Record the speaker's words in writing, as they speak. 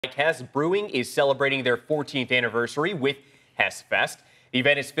Hess Brewing is celebrating their 14th anniversary with HessFest. The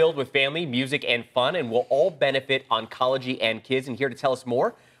event is filled with family, music, and fun, and will all benefit oncology and kids. And here to tell us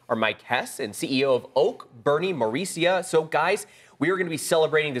more are Mike Hess and CEO of Oak, Bernie Mauricia. So, guys, we are going to be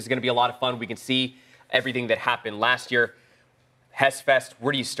celebrating. This is going to be a lot of fun. We can see everything that happened last year. HessFest,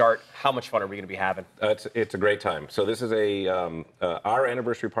 where do you start? How much fun are we going to be having? It's a great time. So this is our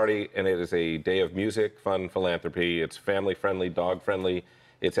anniversary party, and it is a day of music, fun, philanthropy. It's family-friendly, dog-friendly.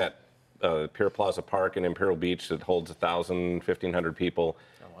 It's at Pier Plaza Park in Imperial Beach that holds 1,000, 1,500 people.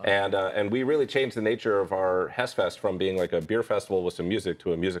 Oh, wow. And we really changed the nature of our HessFest from being like a beer festival with some music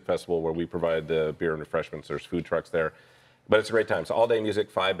to a music festival where we provide the beer and refreshments. There's food trucks there. But it's a great time. So all-day music,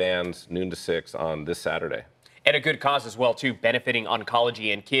 5 bands, noon to 6 on this Saturday. And a good cause as well, too, benefiting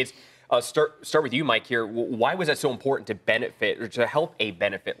oncology and kids. Start with you, Mike, here. Why was that so important to benefit or to help a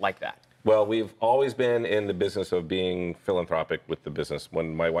benefit like that? Well, we've always been in the business of being philanthropic with the business.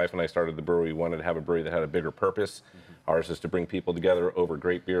 When my wife and I started the brewery, we wanted to have a brewery that had a bigger purpose. Ours is to bring people together over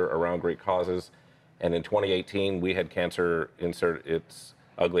great beer around great causes. And in 2018, we had cancer insert its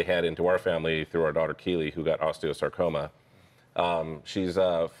ugly head into our family through our daughter, Keely, who got osteosarcoma. She's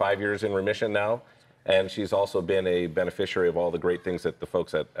 5 years in remission now. And she's also been a beneficiary of all the great things that the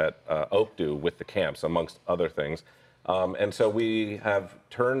folks at Oak do with the camps, amongst other things. And so we have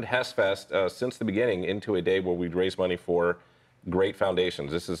turned HessFest since the beginning into a day where we'd raise money for great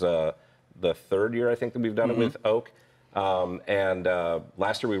foundations. This is the 3rd year, I think, that we've done it with Oak.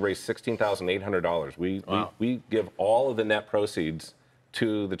 Last year we raised $16,800. We give all of the net proceeds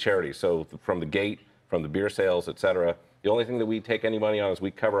to the charity. So from the gate, from the beer sales, et cetera. The only thing that we take any money on is we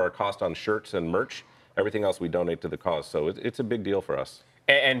cover our cost on shirts and merch. Everything else we donate to the cause. So it's a big deal for us.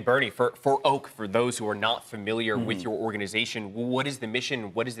 And Bernie, for Oak, for those who are not familiar with your organization, what is the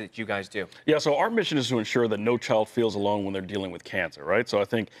mission? What is it that you guys do? Yeah, so our mission is to ensure that no child feels alone when they're dealing with cancer, right? So I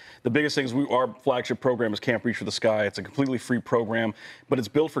think the biggest thing is our flagship program is Camp Reach for the Sky. It's a completely free program, but it's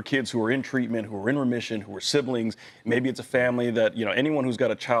built for kids who are in treatment, who are in remission, who are siblings. Maybe it's a family that, anyone who's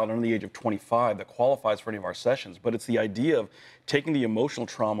got a child under the age of 25 that qualifies for any of our sessions. But it's the idea of taking the emotional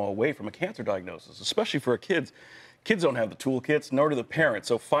trauma away from a cancer diagnosis, especially for our kids. Kids don't have the toolkits, nor do the parents.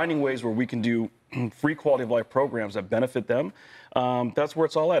 So finding ways where we can do free quality of life programs that benefit them, that's where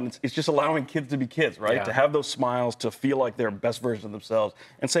it's all at. And it's just allowing kids to be kids, right? Yeah. To have those smiles, to feel like they're best version of themselves.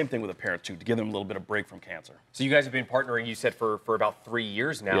 And same thing with the parents, too, to give them a little bit of break from cancer. So you guys have been partnering, you said, for about 3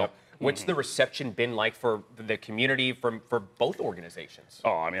 years now. Yep. What's the reception been like for the community, for both organizations?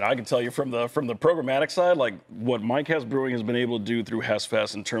 Oh, I mean, I can tell you from the programmatic side, like what Mike Hess Brewing has been able to do through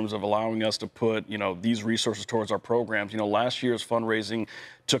HessFest in terms of allowing us to put, these resources towards our programs. Last year's fundraising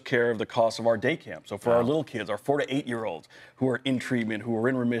took care of the cost of our day camp. So for our little kids, our 4 to 8-year-olds who are in treatment, who are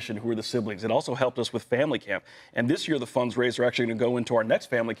in remission, who are the siblings, it also helped us with family camp. And this year, the funds raised are actually going to go into our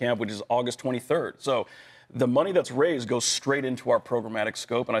next family camp, which is August 23rd. So the money that's raised goes straight into our programmatic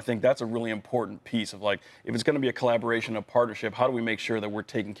scope, and I think that's a really important piece of, like, if it's going to be a collaboration, a partnership, how do we make sure that we're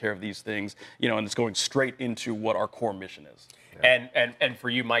taking care of these things, and it's going straight into what our core mission is. Yeah. And for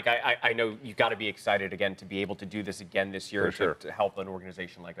you, Mike, I know you've got to be excited again to be able to do this again this year to help an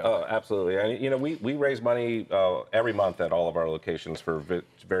organization like Oak. Oh, absolutely. And, we raise money every month at all of our locations for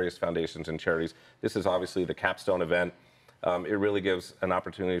various foundations and charities. This is obviously the capstone event. It really gives an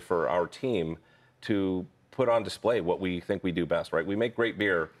opportunity for our team to put on display what we think we do best, right? We make great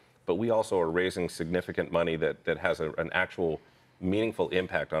beer, but we also are raising significant money that has an actual meaningful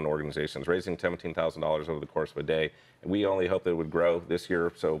impact on organizations, raising $17,000 over the course of a day. And we only hope that it would grow this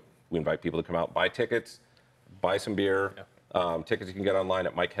year, so we invite people to come out, buy tickets, buy some beer. Yeah. Tickets you can get online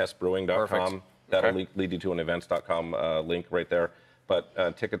at mikehessbrewing.com. That'll lead you to an events.com link right there.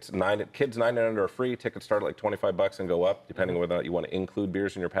 But tickets, kids 9 and under are free. Tickets start at like $25 and go up, depending on whether or not you want to include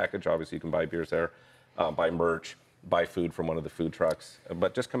beers in your package. Obviously, you can buy beers there. Buy merch, buy food from one of the food trucks,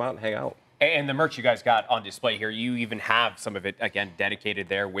 but just come out and hang out. And the merch you guys got on display here, you even have some of it, again, dedicated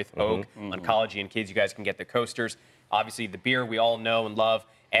there with Oak, oncology and kids. You guys can get the coasters. Obviously, the beer we all know and love.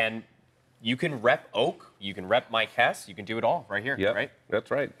 And you can rep Oak, you can rep Mike Hess, you can do it all right here, right?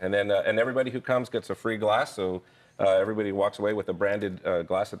 That's right. And then and everybody who comes gets a free glass, so everybody walks away with a branded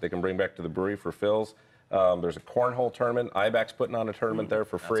glass that they can bring back to the brewery for fills. There's a cornhole tournament. IBAC's putting on a tournament there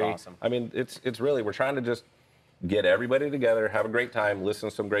for free. That's awesome. I mean, it's really, we're trying to just get everybody together, have a great time, listen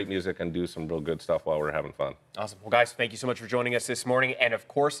to some great music, and do some real good stuff while we're having fun. Awesome. Well, guys, thank you so much for joining us this morning. And, of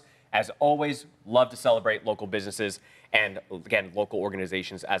course, as always, love to celebrate local businesses and, again, local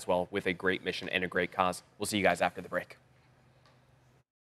organizations as well with a great mission and a great cause. We'll see you guys after the break.